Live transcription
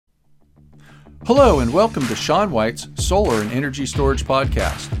Hello and welcome to Sean White's Solar and Energy Storage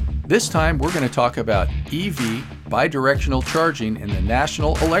Podcast. This time we're going to talk about EV bidirectional charging in the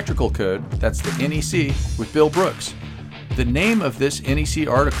National Electrical Code, that's the NEC, with Bill Brooks. The name of this NEC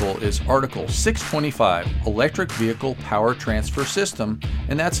article is Article 625, Electric Vehicle Power Transfer System,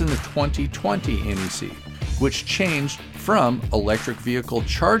 and that's in the 2020 NEC, which changed from Electric Vehicle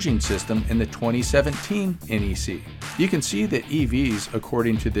Charging System in the 2017 NEC. You can see that EVs,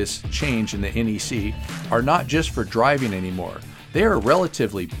 according to this change in the NEC, are not just for driving anymore. They are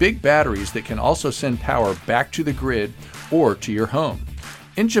relatively big batteries that can also send power back to the grid or to your home.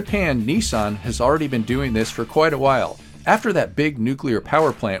 In Japan, Nissan has already been doing this for quite a while. After that big nuclear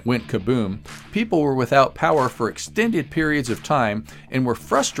power plant went kaboom, people were without power for extended periods of time and were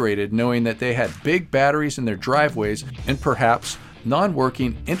frustrated knowing that they had big batteries in their driveways and perhaps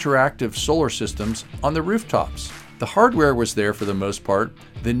non-working interactive solar systems on the rooftops. The hardware was there for the most part,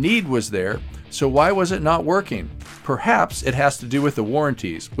 the need was there, so why was it not working? Perhaps it has to do with the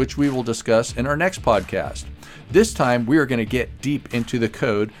warranties, which we will discuss in our next podcast. This time we are going to get deep into the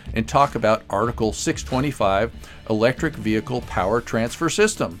code and talk about Article 625, Electric Vehicle Power Transfer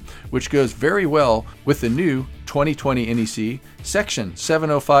System, which goes very well with the new 2020 NEC, Section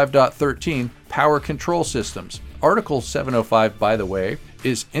 705.13, Power Control Systems. Article 705, by the way,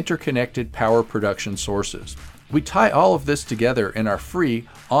 is Interconnected Power Production Sources. We tie all of this together in our free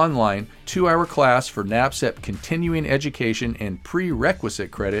online 2-hour class for NABCEP continuing education and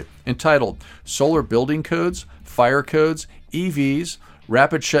prerequisite credit entitled Solar Building Codes, Fire Codes, EVs,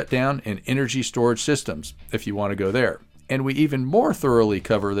 Rapid Shutdown, and Energy Storage Systems, if you want to go there. And we even more thoroughly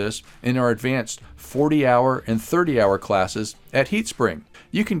cover this in our advanced 40-hour and 30-hour classes at HeatSpring.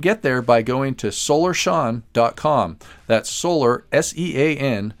 You can get there by going to solarsean.com. That's solar,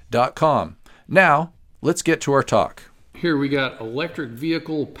 SEAN.com. Now, let's get to our talk. Here we got electric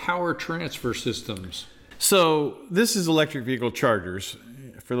vehicle power transfer systems. So this is electric vehicle chargers.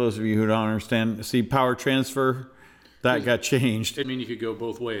 For those of you who don't understand, see power transfer, that got changed. I mean, you could go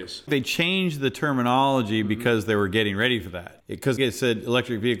both ways. They changed the terminology because they were getting ready for that. Because it said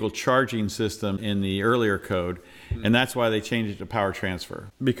electric vehicle charging system in the earlier code, and that's why they changed it to power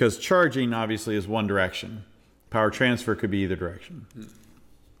transfer. Because charging obviously is one direction. Power transfer could be either direction.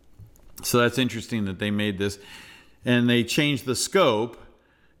 So that's interesting that they made this. And they changed the scope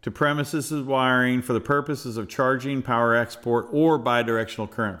to premises wiring for the purposes of charging, power export, or bidirectional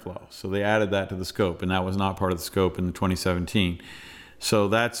current flow. So they added that to the scope, and that was not part of the scope in the 2017. So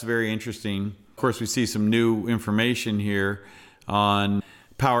that's very interesting. Of course, we see some new information here on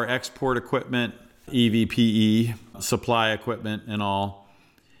power export equipment, EVPE, supply equipment, and all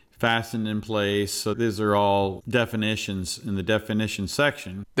fastened in place. So these are all definitions in the definition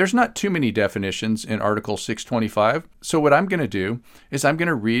section. There's not too many definitions in Article 625. So what I'm going to do is I'm going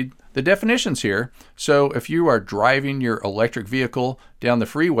to read the definitions here. So if you are driving your electric vehicle down the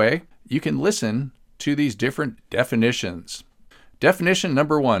freeway, you can listen to these different definitions. Definition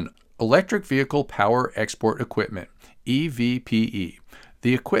number 1, electric vehicle power export equipment, EVPE.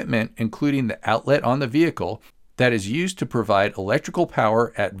 The equipment, including the outlet on the vehicle, that is used to provide electrical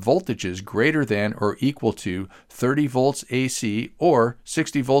power at voltages greater than or equal to 30 volts AC or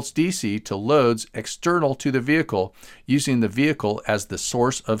 60 volts DC to loads external to the vehicle, using the vehicle as the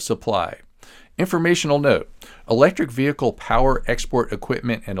source of supply. Informational note: electric vehicle power export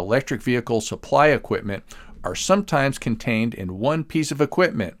equipment and electric vehicle supply equipment are sometimes contained in one piece of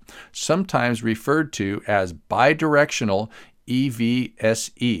equipment, sometimes referred to as bidirectional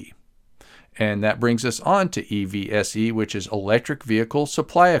EVSE. And that brings us on to EVSE, which is Electric Vehicle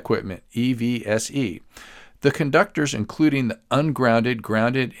Supply Equipment, EVSE. The conductors, including the ungrounded,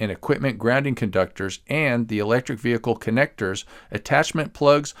 grounded, and equipment grounding conductors, and the electric vehicle connectors, attachment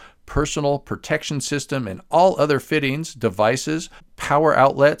plugs, personal protection system, and all other fittings, devices, power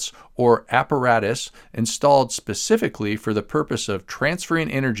outlets, or apparatus installed specifically for the purpose of transferring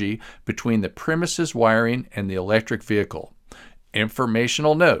energy between the premises wiring and the electric vehicle.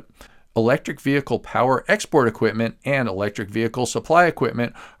 Informational note: electric vehicle power export equipment and electric vehicle supply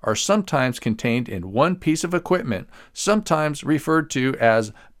equipment are sometimes contained in one piece of equipment, sometimes referred to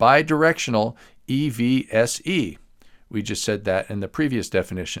as bidirectional EVSE. We just said that in the previous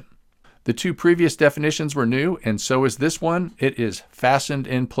definition. The two previous definitions were new, and so is this one. It is fastened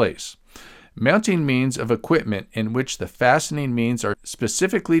in place. Mounting means of equipment in which the fastening means are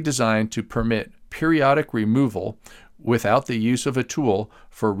specifically designed to permit periodic removal without the use of a tool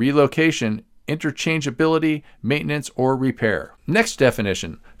for relocation, interchangeability, maintenance, or repair. Next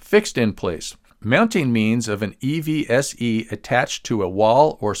definition, fixed in place. Mounting means of an EVSE attached to a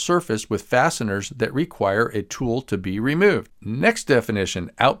wall or surface with fasteners that require a tool to be removed. Next definition,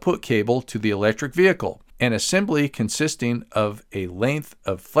 output cable to the electric vehicle. An assembly consisting of a length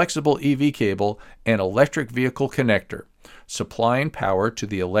of flexible EV cable and electric vehicle connector, supplying power to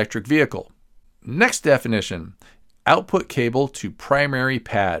the electric vehicle. Next definition, output cable to primary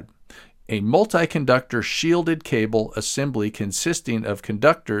pad. A multi-conductor shielded cable assembly consisting of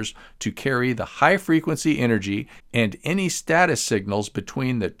conductors to carry the high-frequency energy and any status signals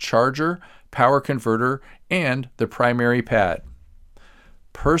between the charger, power converter, and the primary pad.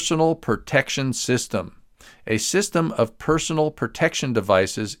 Personal protection system. A system of personal protection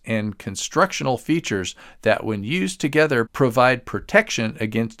devices and constructional features that, when used together, provide protection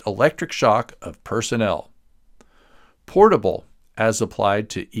against electric shock of personnel. Portable, as applied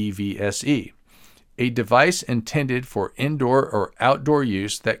to EVSE. A device intended for indoor or outdoor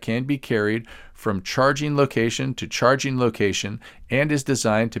use that can be carried from charging location to charging location and is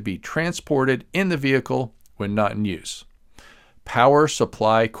designed to be transported in the vehicle when not in use. Power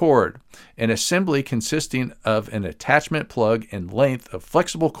supply cord, an assembly consisting of an attachment plug and length of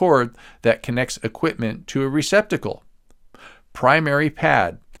flexible cord that connects equipment to a receptacle. Primary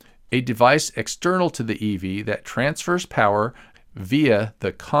pad, a device external to the EV that transfers power via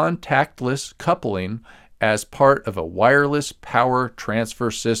the contactless coupling as part of a wireless power transfer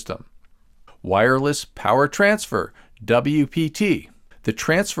system. Wireless power transfer, WPT. The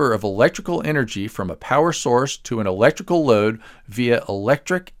transfer of electrical energy from a power source to an electrical load via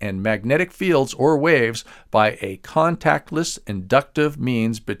electric and magnetic fields or waves by a contactless inductive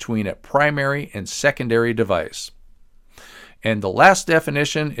means between a primary and secondary device. And the last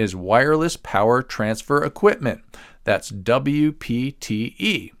definition is wireless power transfer equipment. That's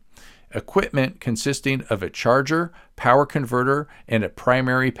WPTE. Equipment consisting of a charger, power converter, and a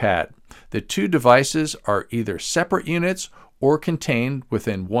primary pad. The two devices are either separate units or contained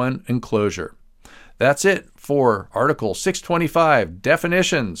within one enclosure. That's it for Article 625,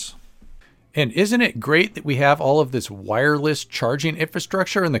 Definitions. And isn't it great that we have all of this wireless charging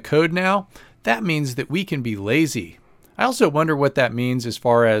infrastructure in the code now? That means that we can be lazy. I also wonder what that means as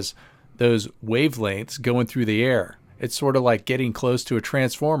far as those wavelengths going through the air. It's sort of like getting close to a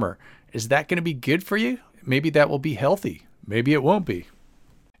transformer. Is that going to be good for you? Maybe that will be healthy. Maybe it won't be.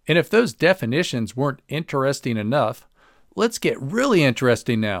 And if those definitions weren't interesting enough, let's get really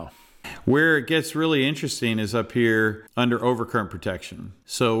interesting now. Where it gets really interesting is up here under overcurrent protection.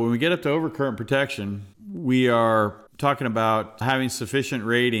 So when we get up to overcurrent protection, we are talking about having sufficient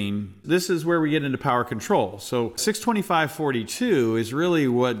rating. This is where we get into power control. So 625.42 is really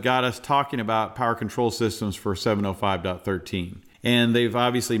what got us talking about power control systems for 705.13. And they've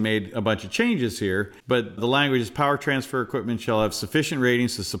obviously made a bunch of changes here, but the language is power transfer equipment shall have sufficient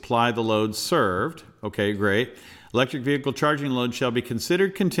ratings to supply the load served. Okay, great. Electric vehicle charging load shall be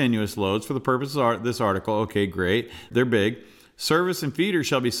considered continuous loads for the purposes of this article. Okay, great. They're big. Service and feeder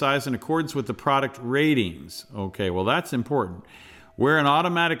shall be sized in accordance with the product ratings. Okay, well, that's important. Where an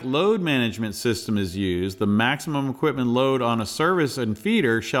automatic load management system is used, the maximum equipment load on a service and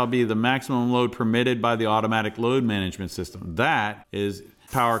feeder shall be the maximum load permitted by the automatic load management system. That is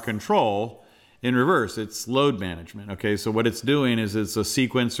power control in reverse. It's load management. Okay, so what it's doing is it's a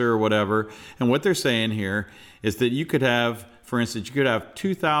sequencer or whatever. And what they're saying here is that you could have, for instance, you could have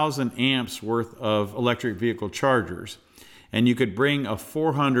 2,000 amps worth of electric vehicle chargers. And you could bring a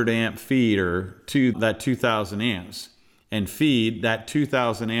 400 amp feeder to that 2,000 amps and feed that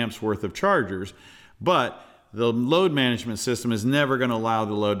 2,000 amps worth of chargers. But the load management system is never going to allow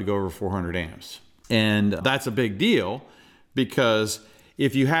the load to go over 400 amps. And that's a big deal because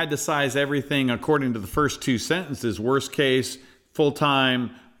if you had to size everything according to the first two sentences, worst case, full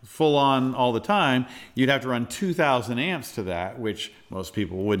time, full on all the time, you'd have to run 2,000 amps to that, which most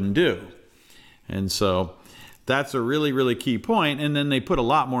people wouldn't do. And so that's a really, really key point. And then they put a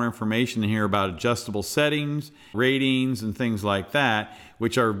lot more information in here about adjustable settings, ratings, and things like that,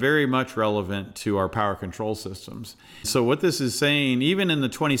 which are very much relevant to our power control systems. So what this is saying, even in the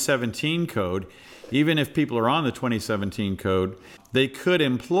 2017 code, even if people are on the 2017 code, they could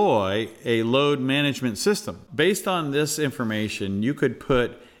employ a load management system. Based on this information, you could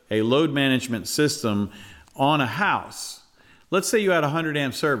put a load management system on a house. Let's say you had a 100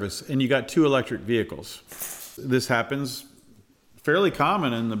 amp service and you got 2 electric vehicles. This happens fairly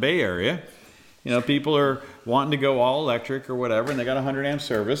common in the Bay Area. You know, people are wanting to go all electric or whatever, and they got a 100 amp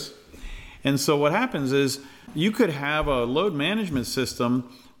service. And so what happens is you could have a load management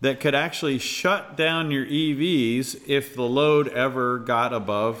system that could actually shut down your EVs if the load ever got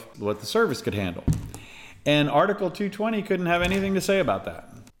above what the service could handle. And Article 220 couldn't have anything to say about that.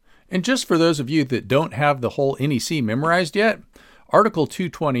 And just for those of you that don't have the whole NEC memorized yet, Article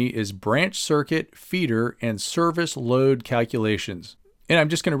 220 is branch circuit, feeder, and service load calculations. And I'm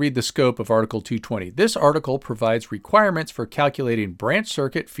just going to read the scope of Article 220. This article provides requirements for calculating branch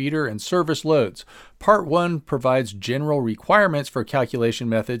circuit, feeder, and service loads. Part 1 provides general requirements for calculation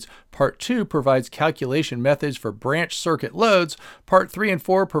methods. Part 2 provides calculation methods for branch circuit loads. Part 3 and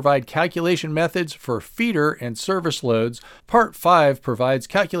 4 provide calculation methods for feeder and service loads. Part 5 provides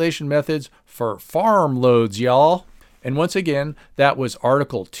calculation methods for farm loads, y'all. And once again, that was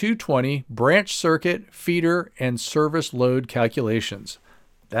Article 220, branch circuit, feeder, and service load calculations.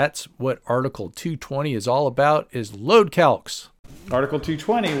 That's what Article 220 is all about, is load calcs. Article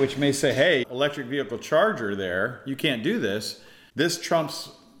 220, which may say, hey, electric vehicle charger there, you can't do this. This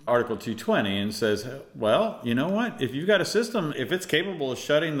trumps Article 220 and says, well, you know what? If you've got a system, if it's capable of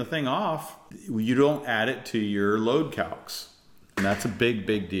shutting the thing off, you don't add it to your load calcs. And that's a big,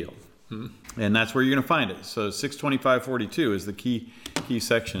 big deal. And that's where you're going to find it. So 62542 is the key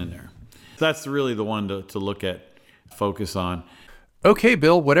section in there. That's really the one to look at, focus on. Okay,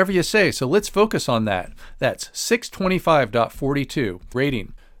 Bill, whatever you say. So let's focus on that. That's 625.42,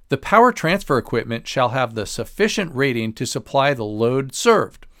 rating. The power transfer equipment shall have the sufficient rating to supply the load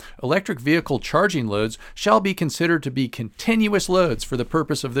served. Electric vehicle charging loads shall be considered to be continuous loads for the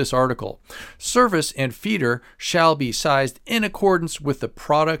purpose of this article. Service and feeder shall be sized in accordance with the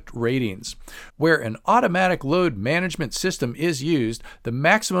product ratings. Where an automatic load management system is used, the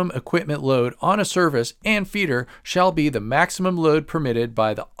maximum equipment load on a service and feeder shall be the maximum load permitted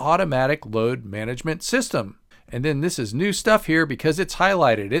by the automatic load management system. And then this is new stuff here because it's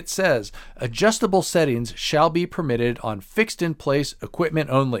highlighted. It says, adjustable settings shall be permitted on fixed in place equipment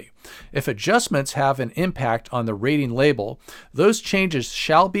only. If adjustments have an impact on the rating label, those changes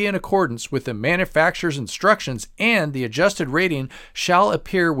shall be in accordance with the manufacturer's instructions, and the adjusted rating shall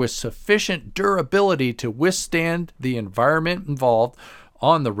appear with sufficient durability to withstand the environment involved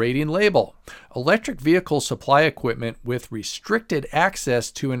on the rating label. Electric vehicle supply equipment with restricted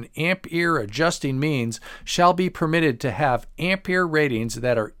access to an ampere adjusting means shall be permitted to have ampere ratings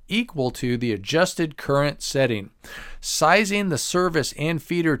that are equal to the adjusted current setting. Sizing the service and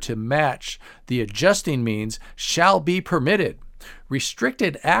feeder to match the adjusting means shall be permitted.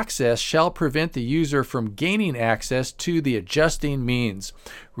 Restricted access shall prevent the user from gaining access to the adjusting means.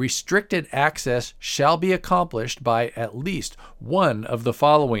 Restricted access shall be accomplished by at least one of the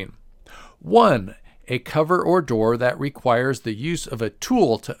following. 1. A cover or door that requires the use of a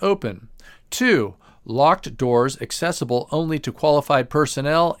tool to open. 2. Locked doors accessible only to qualified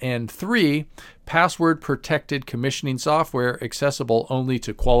personnel. And 3. Password-protected commissioning software accessible only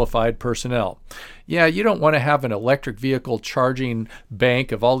to qualified personnel. Yeah, you don't want to have an electric vehicle charging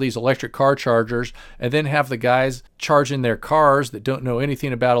bank of all these electric car chargers and then have the guys charging their cars that don't know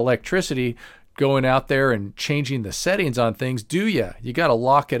anything about electricity going out there and changing the settings on things, do you? You got to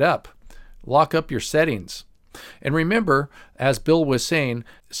lock it up. Lock up your settings. And remember, as Bill was saying,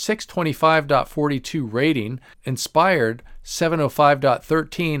 625.42 rating inspired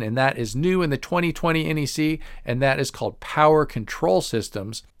 705.13, and that is new in the 2020 NEC, and that is called Power Control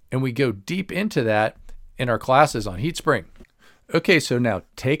Systems. And we go deep into that in our classes on HeatSpring. Okay, so now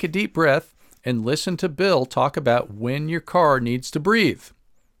take a deep breath and listen to Bill talk about when your car needs to breathe.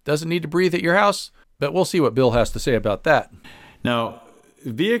 Doesn't need to breathe at your house, but we'll see what Bill has to say about that. Now,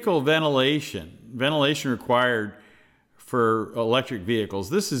 vehicle ventilation required for electric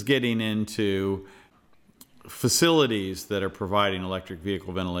vehicles. This is getting into facilities that are providing electric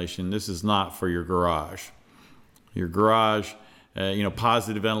vehicle ventilation. This is not for your garage. Your garage,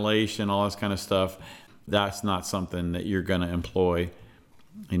 positive ventilation, all this kind of stuff, that's not something that you're going to employ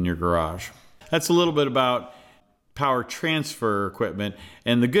in your garage. That's a little bit about power transfer equipment.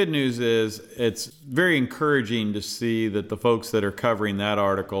 And the good news is it's very encouraging to see that the folks that are covering that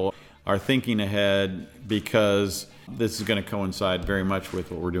article are thinking ahead, because this is going to coincide very much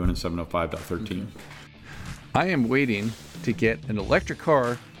with what we're doing in 705.13. I am waiting to get an electric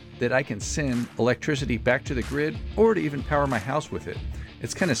car that I can send electricity back to the grid or to even power my house with it.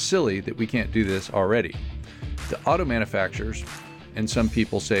 It's kind of silly that we can't do this already. The auto manufacturers and some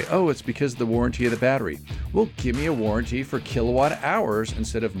people say, oh, it's because of the warranty of the battery. Well, give me a warranty for kilowatt hours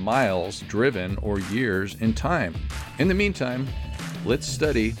instead of miles driven or years in time. In the meantime, let's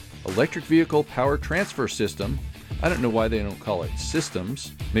study electric vehicle power transfer system. I don't know why they don't call it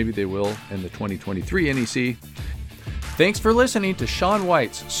systems. Maybe they will in the 2023 NEC. Thanks for listening to Shawn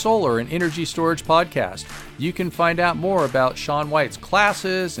White's Solar and Energy Storage Podcast. You can find out more about Shawn White's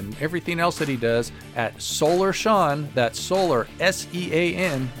classes and everything else that he does at SolarSean, that's solar,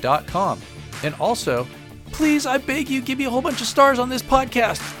 SEAN.com. And also, please, I beg you, give me a whole bunch of stars on this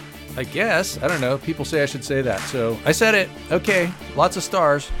podcast. I guess. I don't know. People say I should say that. So I said it. Okay. Lots of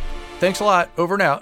stars. Thanks a lot. Over and out.